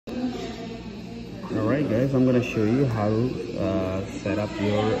Alright guys, I'm gonna show you how to set up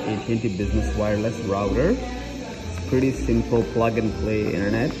your AT&T business wireless router. It's pretty simple plug and play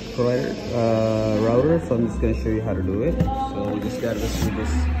internet provider router. So I'm just gonna show you how to do it. So you just gotta receive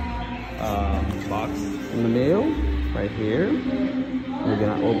this box in the mail right here. We're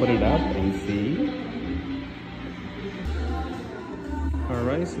gonna open it up and see.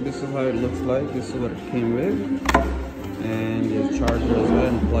 Alright, so this is how it looks like. This is what it came with. And your charger as well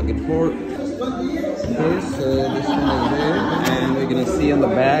and plug-in port. Okay, so this one is there, and we're gonna see on the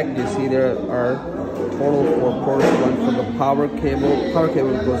back, you see there are total 4 ports, one for the power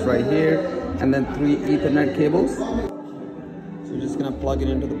cable goes right here, and then 3 Ethernet cables. So we're just gonna plug it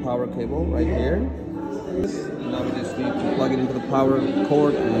into the power cable right here. Now we just need to plug it into the power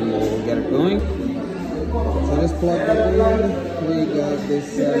cord and we'll get it going. So just plug it in. We got this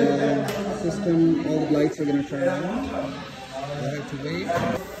system, all the lights are gonna turn on. I have to wait.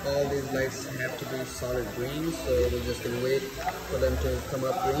 All these lights have to be solid green, so we're just gonna wait for them to come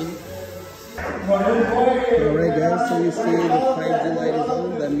up green. Alright guys, so you see the 5G light is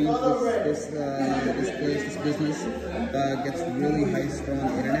on. That means this business gets really high strong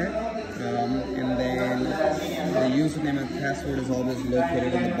internet. And then the username and password is always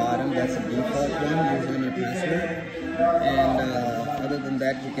located in the bottom. That's the default one, username and password. And other than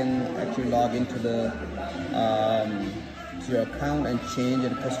that, you can actually log into the to your account and change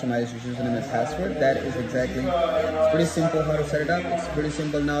and customize your username and password. That is exactly, it's pretty simple how to set it up. It's pretty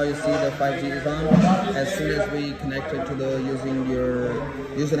simple. Now you see the 5G is on. As soon as we connect it to the using your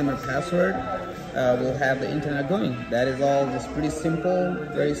username and password, we'll have the internet going. That is all. Just pretty simple,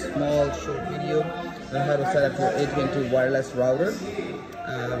 very small short video on how to set up your AT&T wireless router.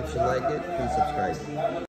 If you like it, please subscribe.